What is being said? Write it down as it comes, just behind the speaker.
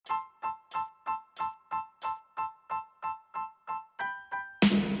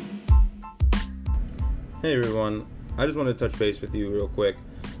Hey everyone, I just wanted to touch base with you real quick.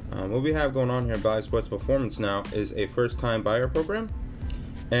 What we have going on here at Bally Sports Performance now is a first time buyer program,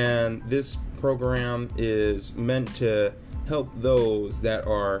 and this program is meant to help those that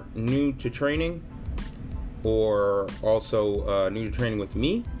are new to training or also new to training with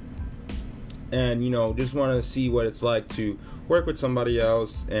me, and just want to see what it's like to work with somebody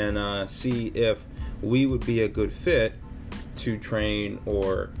else and see if we would be a good fit to train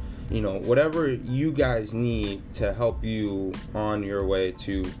or whatever you guys need to help you on your way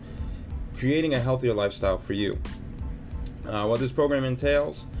to creating a healthier lifestyle for you. What this program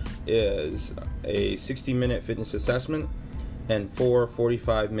entails is a 60-minute fitness assessment and 4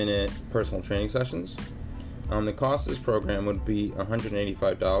 45-minute personal training sessions. The cost of this program would be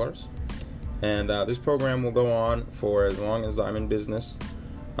 $185, and this program will go on for as long as I'm in business.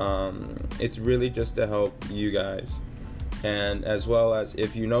 It's really just to help you guys, and as well as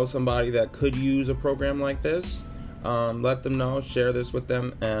if you know somebody that could use a program like this, let them know, share this with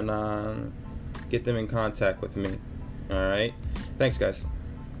them, and get them in contact with me. All right, thanks guys.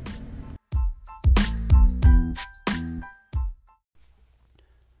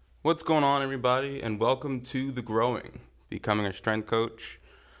 What's going on, everybody, and welcome to The Growing, Becoming a Strength Coach.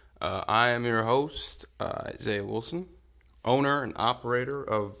 I am your host, Isaiah Wilson, owner and operator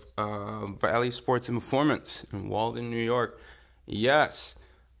of Bally Sports and Performance in Walden, New York. Yes,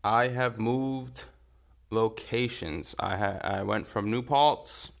 I have moved locations. I went from New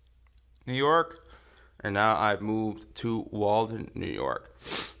Paltz, New York, and now I've moved to Walden, New York.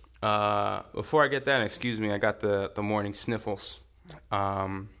 Before I get that, excuse me, I got the morning sniffles.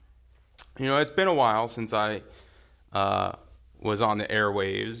 It's been a while since I was on the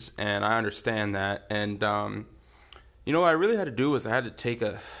airwaves, and I understand that. And what I really had to do was I had to take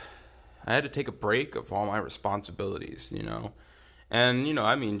a break of all my responsibilities, and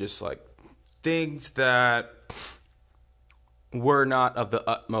I mean just like things that were not of the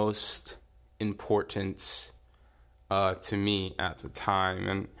utmost importance to me at the time.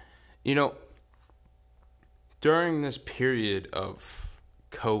 And during this period of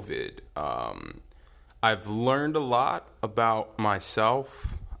COVID, I've learned a lot about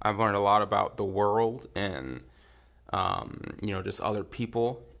myself. I've learned a lot about the world and just other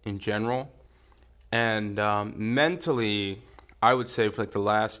people in general. And mentally, I would say for like the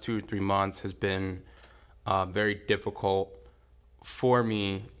last 2 or 3 months has been very difficult for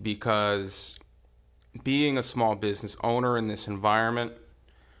me, because being a small business owner in this environment,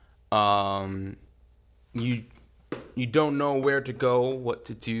 you don't know where to go, what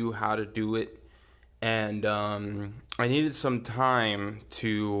to do, how to do it. And I needed some time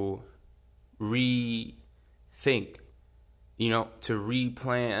to rethink, to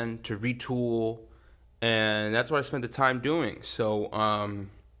replan, to retool. And that's what I spent the time doing. So, I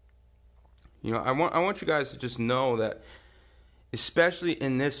want you guys to just know that, especially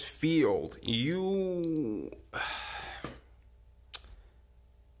in this field,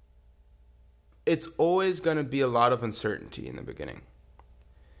 it's always going to be a lot of uncertainty in the beginning.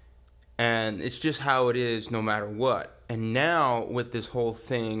 And it's just how it is no matter what. And now with this whole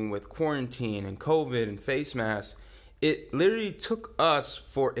thing with quarantine and COVID and face masks, it literally took us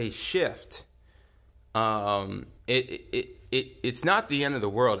for a shift. It's not the end of the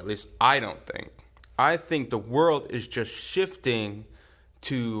world, at least I don't think. I think the world is just shifting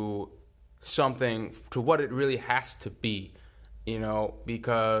to something, to what it really has to be,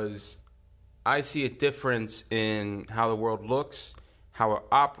 because I see a difference in how the world looks, how it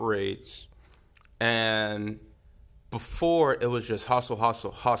operates. And before it was just hustle,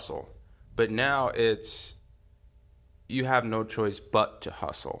 hustle, hustle. But now it's, you have no choice but to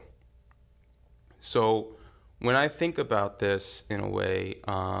hustle. So when I think about this in a way,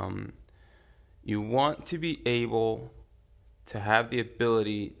 you want to be able to have the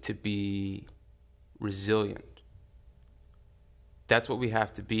ability to be resilient. That's what we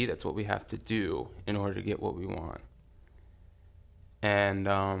have to be. That's what we have to do in order to get what we want. And,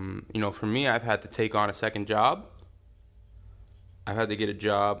 for me, I've had to take on a second job. I've had to get a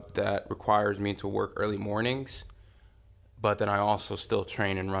job that requires me to work early mornings, but then I also still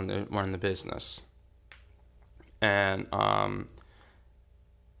train and run the business. And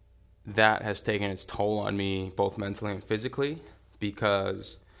that has taken its toll on me, both mentally and physically,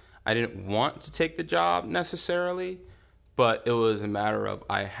 because I didn't want to take the job necessarily, but it was a matter of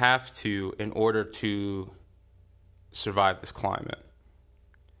I have to in order to survive this climate.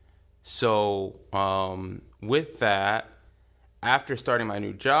 So with that, after starting my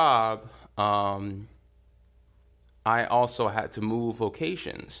new job, I also had to move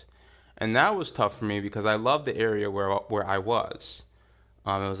locations. And that was tough for me because I loved the area where I was. It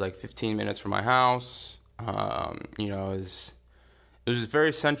was like 15 minutes from my house. it was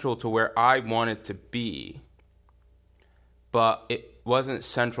very central to where I wanted to be, but it wasn't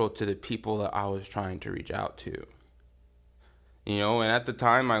central to the people that I was trying to reach out to. And at the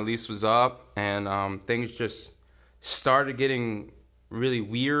time my lease was up, and things just started getting really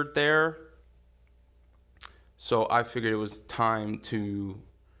weird there. So I figured it was time to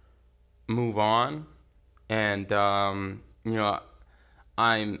move on, and I'm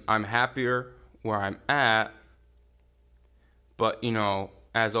happier where I'm at, but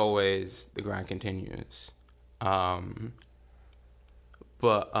as always, the grind continues. But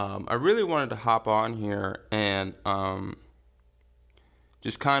I really wanted to hop on here and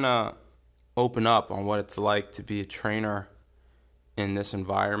just kind of open up on what it's like to be a trainer in this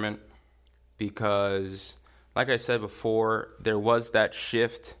environment, because like I said before, there was that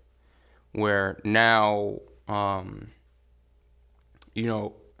shift where now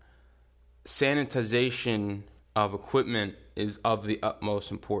sanitization of equipment is of the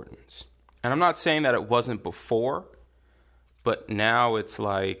utmost importance. And I'm not saying that it wasn't before, but now it's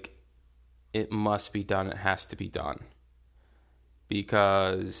like it must be done, it has to be done.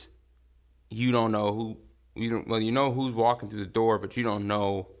 Because you don't know you know who's walking through the door, but you don't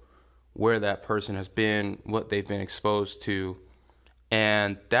know where that person has been, what they've been exposed to.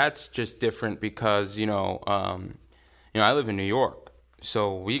 And that's just different because, I live in New York,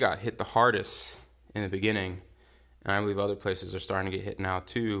 so we got hit the hardest in the beginning, and I believe other places are starting to get hit now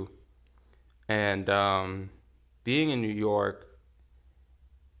too. And being in New York,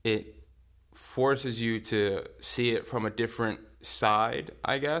 it forces you to see it from a different side,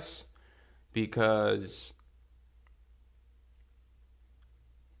 I guess, because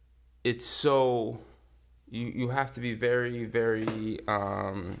it's so you have to be very, very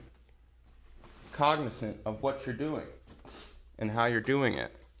cognizant of what you're doing and how you're doing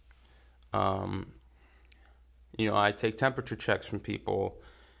it. I take temperature checks from people,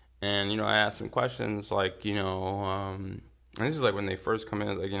 and I ask them questions like, and this is like when they first come in,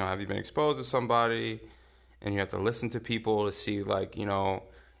 it's like, have you been exposed to somebody? And you have to listen to people to see, like,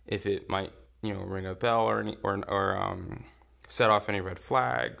 if it might, ring a bell or set off any red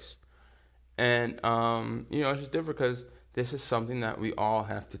flags. And, it's just different because this is something that we all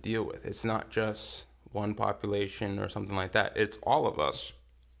have to deal with. It's not just one population or something like that. It's all of us.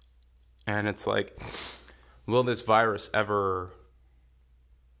 And it's like, will this virus ever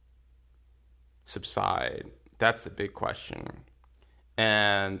subside? That's the big question.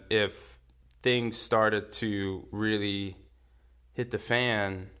 And if things started to really hit the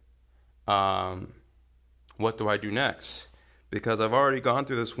fan, what do I do next? Because I've already gone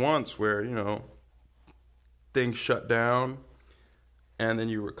through this once where, things shut down and then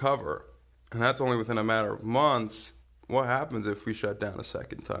you recover. And that's only within a matter of months. What happens if we shut down a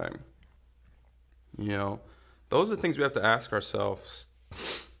second time? Those are the things we have to ask ourselves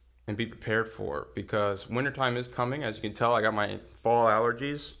and be prepared for, because wintertime is coming. As you can tell, I got my fall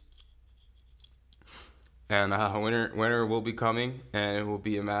allergies. And winter will be coming, and it will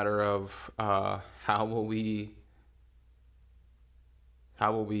be a matter of how will we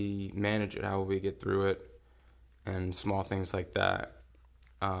manage it, how will we get through it, and small things like that.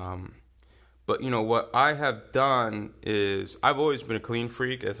 But what I have done is I've always been a clean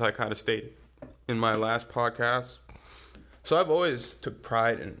freak, as I kind of stated in my last podcast. So I've always took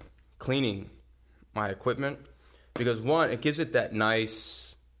pride in cleaning my equipment, because one, it gives it that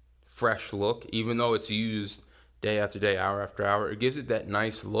nice fresh look, even though it's used day after day, hour after hour. It gives it that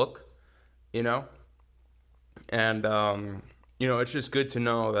nice look, and it's just good to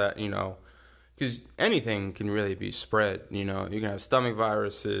know that, because anything can really be spread. You can have stomach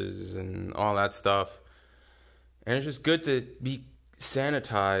viruses and all that stuff, and it's just good to be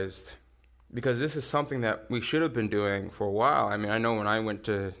sanitized, because this is something that we should have been doing for a while. I mean, I know when I went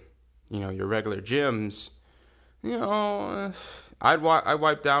to your regular gyms, I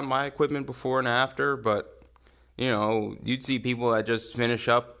wipe down my equipment before and after, but, you'd see people that just finish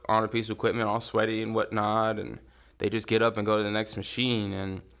up on a piece of equipment all sweaty and whatnot, and they just get up and go to the next machine.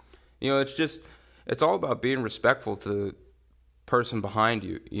 And, it's all about being respectful to the person behind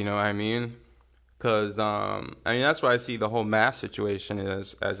you, you know what I mean? Because, that's why I see the whole mask situation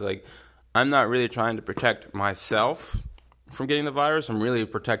as like, I'm not really trying to protect myself from getting the virus. I'm really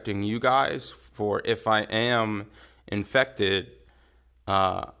protecting you guys for if I am infected,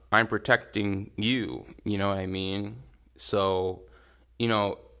 I'm protecting you, you know what I mean? So,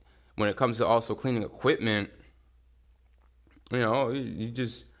 when it comes to also cleaning equipment,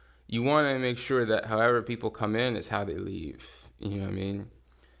 you want to make sure that however people come in is how they leave, you know what I mean?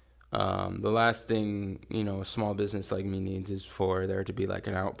 The last thing, a small business like me needs is for there to be like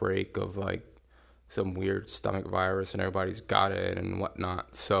an outbreak of like some weird stomach virus and everybody's got it and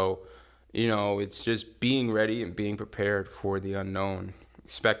whatnot. So, it's just being ready and being prepared for the unknown.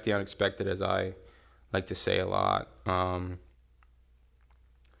 Expect the unexpected, as I like to say a lot.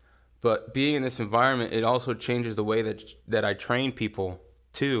 But being in this environment, it also changes the way that I train people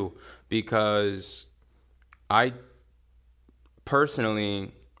too, because I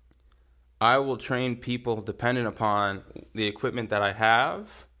personally, I will train people dependent upon the equipment that I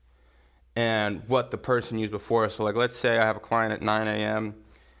have and what the person used before. So like, let's say I have a client at 9 a.m.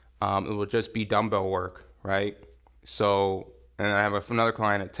 It will just be dumbbell work, right? So, and I have another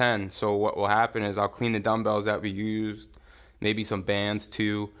client at 10. So what will happen is I'll clean the dumbbells that we used, maybe some bands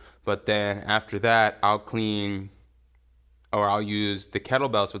too. But then after that, I'll use the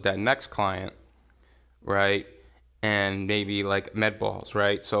kettlebells with that next client, right? And maybe like med balls,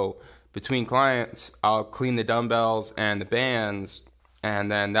 right? So between clients, I'll clean the dumbbells and the bands,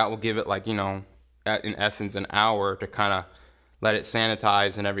 and then that will give it like, in essence, an hour to kind of let it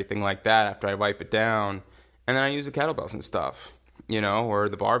sanitize and everything like that after I wipe it down. And then I use the kettlebells and stuff, or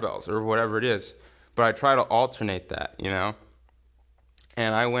the barbells or whatever it is. But I try to alternate that,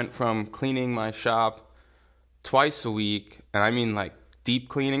 And I went from cleaning my shop twice a week, and I mean like deep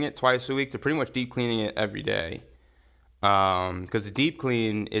cleaning it twice a week, to pretty much deep cleaning it every day. Because the deep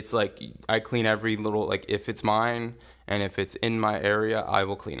clean, it's like I clean every little, like if it's mine and if it's in my area, I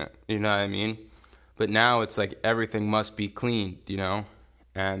will clean it. You know what I mean? But now it's like everything must be cleaned,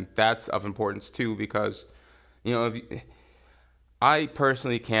 and that's of importance too, because, I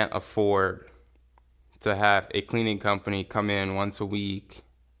personally can't afford to have a cleaning company come in once a week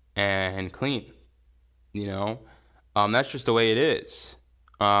and clean, That's just the way it is.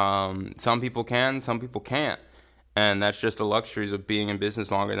 Some people can, some people can't. And that's just the luxuries of being in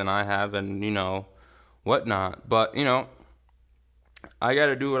business longer than I have and, whatnot. But, I got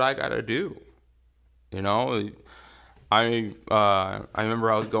to do what I got to do. I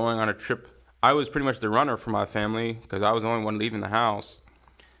remember I was going on a trip. I was pretty much the runner for my family because I was the only one leaving the house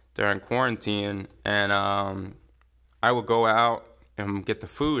during quarantine. And I would go out and get the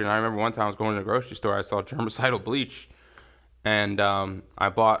food. And I remember one time I was going to the grocery store. I saw germicidal bleach. And I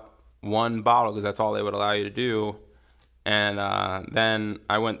bought one bottle because that's all they would allow you to do. And then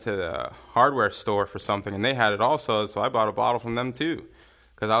I went to the hardware store for something, and they had it also, so I bought a bottle from them too.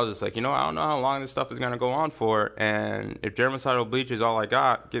 Because I was just like, I don't know how long this stuff is going to go on for, and if germicidal bleach is all I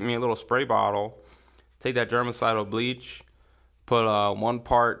got, get me a little spray bottle, take that germicidal bleach, put 1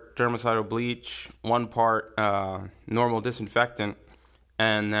 part germicidal bleach, 1 part normal disinfectant,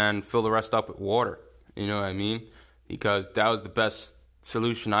 and then fill the rest up with water. You know what I mean? Because that was the best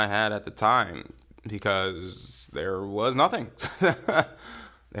solution I had at the time, because there was nothing.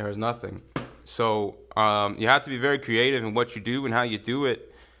 There was nothing. So you have to be very creative in what you do and how you do it,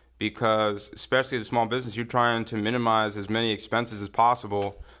 because especially as a small business, you're trying to minimize as many expenses as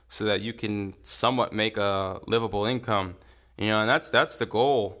possible so that you can somewhat make a livable income. And that's the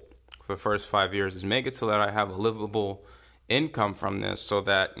goal for the first 5 years, is make it so that I have a livable income from this, so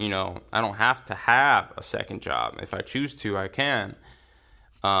that, I don't have to have a second job. If I choose to, I can.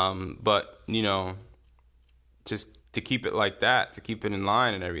 But, just to keep it like that, to keep it in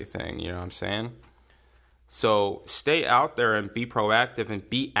line and everything, you know what I'm saying? So stay out there and be proactive and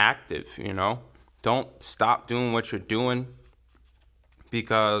be active, Don't stop doing what you're doing,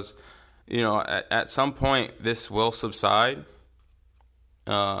 because, at some point this will subside.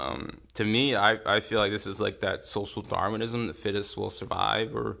 To me, I feel like this is like that social Darwinism, the fittest will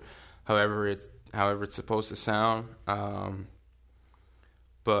survive, or however it's supposed to sound.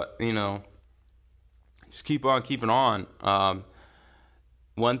 But, just keep on keeping on.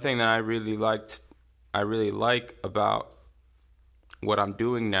 One thing that I really like about what I'm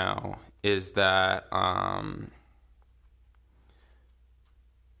doing now is that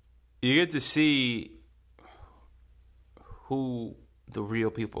you get to see who the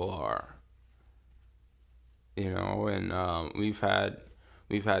real people are, and we've had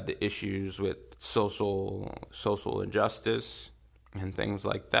the issues with social injustice and things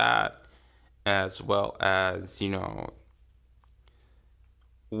like that, as well as,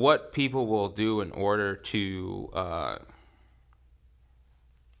 what people will do in order to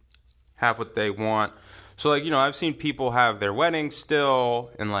have what they want. So, like, I've seen people have their weddings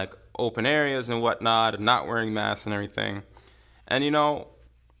still in, like, open areas and whatnot, and not wearing masks and everything. And,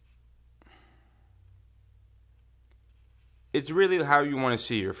 it's really how you want to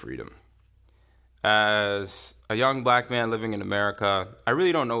see your freedom. As a young black man living in America, I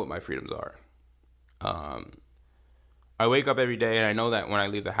really don't know what my freedoms are. I wake up every day and I know that when I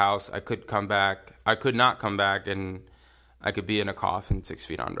leave the house, I could not come back, and I could be in a coffin 6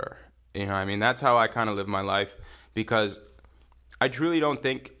 feet under. You know what I mean? That's how I kind of live my life, because I truly don't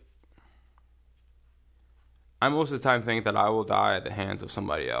think, I most of the time think that I will die at the hands of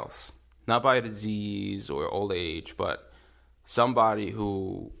somebody else. Not by disease or old age, but somebody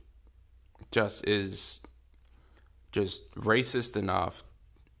who just is just racist enough,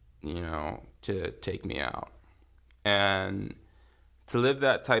 to take me out. And to live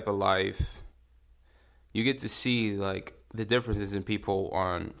that type of life, you get to see like the differences in people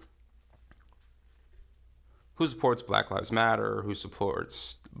on who supports Black Lives Matter, who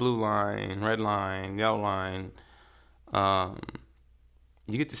supports blue line, red line, yellow line.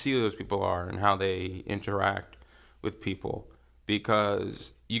 You get to see who those people are and how they interact with people,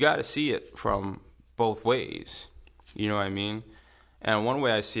 because you got to see it from both ways. You know what I mean? And one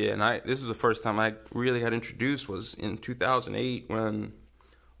way I see it, and this is the first time I really had introduced, was in 2008 when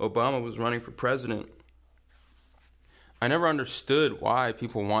Obama was running for president. I never understood why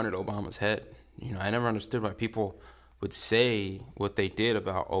people wanted Obama's head. I never understood why people would say what they did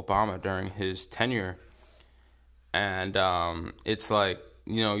about Obama during his tenure. And it's like,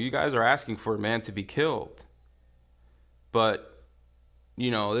 you guys are asking for a man to be killed. But,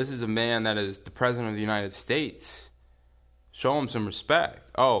 this is a man that is the president of the United States. Show him some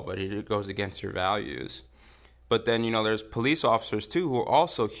respect. Oh, but it goes against your values. But then, there's police officers, too, who are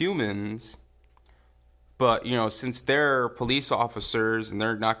also humans. But, since they're police officers and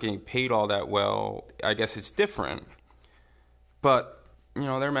they're not getting paid all that well, I guess it's different. But,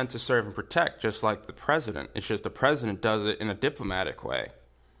 they're meant to serve and protect, just like the president. It's just the president does it in a diplomatic way.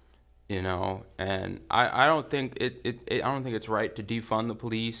 And I don't think I don't think it's right to defund the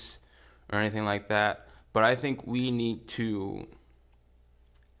police or anything like that. But I think we need to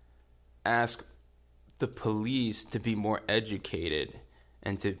ask the police to be more educated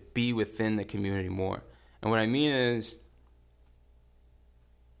and to be within the community more. And what I mean is,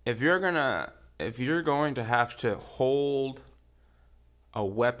 if you're going to have to hold a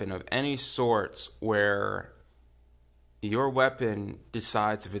weapon of any sorts where your weapon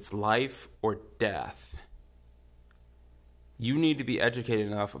decides if it's life or death, you need to be educated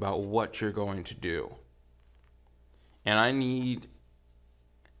enough about what you're going to do. And I need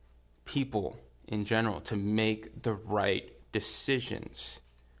people in general to make the right decisions.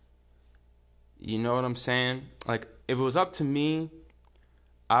 You know what I'm saying? Like, if it was up to me,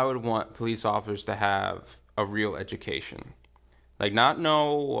 I would want police officers to have a real education. Like, not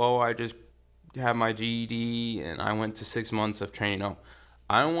I just have my GED and I went to 6 months of training. No,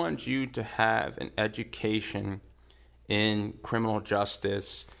 I want you to have an education in criminal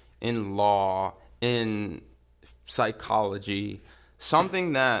justice, in law, in psychology,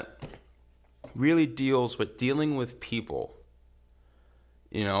 something that really deals with dealing with people.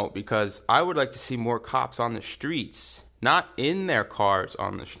 Because I would like to see more cops on the streets, not in their cars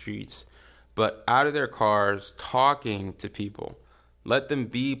on the streets, but out of their cars talking to people. Let them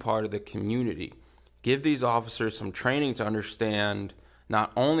be part of the community. Give these officers some training to understand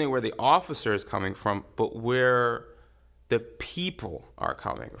not only where the officer is coming from, but where the people are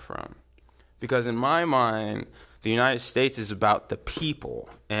coming from. Because in my mind, the United States is about the people,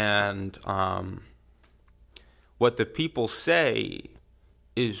 and what the people say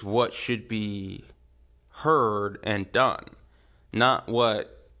is what should be heard and done, not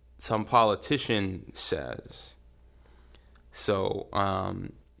what some politician says. So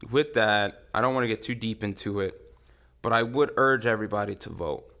with that, I don't want to get too deep into it, but I would urge everybody to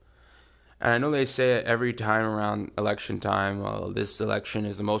vote. And I know they say it every time around election time, well, this election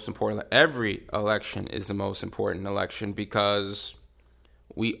is the most important. Every election is the most important election, because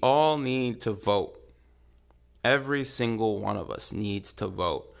we all need to vote. Every single one of us needs to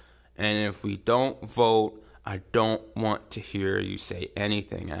vote. And if we don't vote, I don't want to hear you say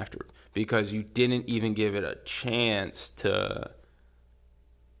anything afterwards, because you didn't even give it a chance to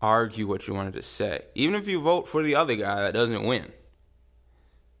argue what you wanted to say. Even if you vote for the other guy that doesn't win.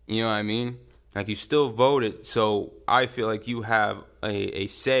 You know what I mean? Like, you still voted, so I feel like you have a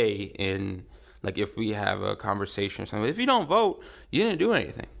say in, like, if we have a conversation or something. If you don't vote, you didn't do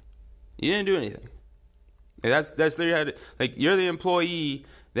anything. You didn't do anything. That's literally like, you're the employee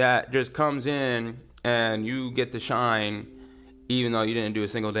that just comes in and you get to shine even though you didn't do a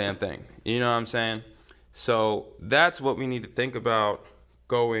single damn thing. You know what I'm saying? So that's what we need to think about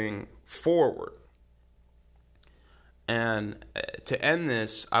going forward. And to end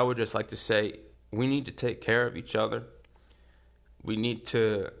this, I would just like to say, we need to take care of each other. We need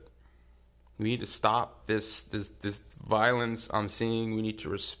to stop this violence I'm seeing. We need to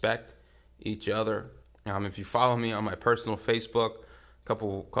respect each other. If you follow me on my personal Facebook, a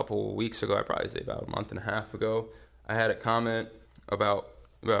couple weeks ago, I'd probably say about a month and a half ago, I had a comment about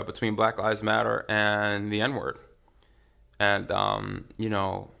between Black Lives Matter and the N-word. And,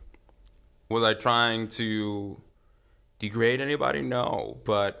 was I trying to degrade anybody? No,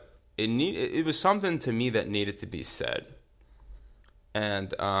 but it was something to me that needed to be said.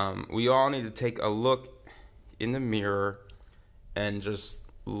 And we all need to take a look in the mirror and just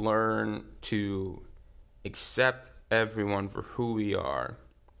learn to accept everyone for who we are.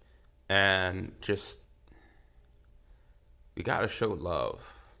 And just, we gotta show love,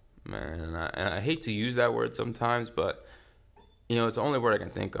 man. And I hate to use that word sometimes, but it's the only word I can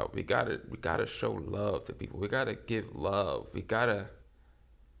think of. We gotta show love to people. We gotta give love. We gotta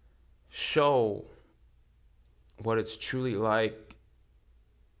show what it's truly like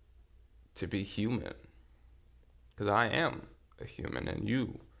to be human. Because I am a human, and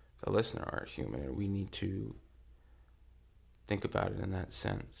you, the listener, are a human, and we need to think about it in that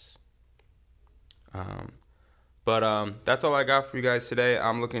sense. But that's all I got for you guys today.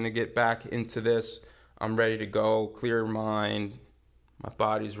 I'm looking to get back into this. I'm ready to go, clear mind. My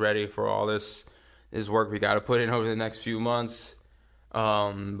body's ready for all this work we got to put in over the next few months.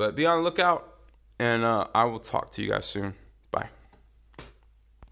 But be on the lookout, and I will talk to you guys soon.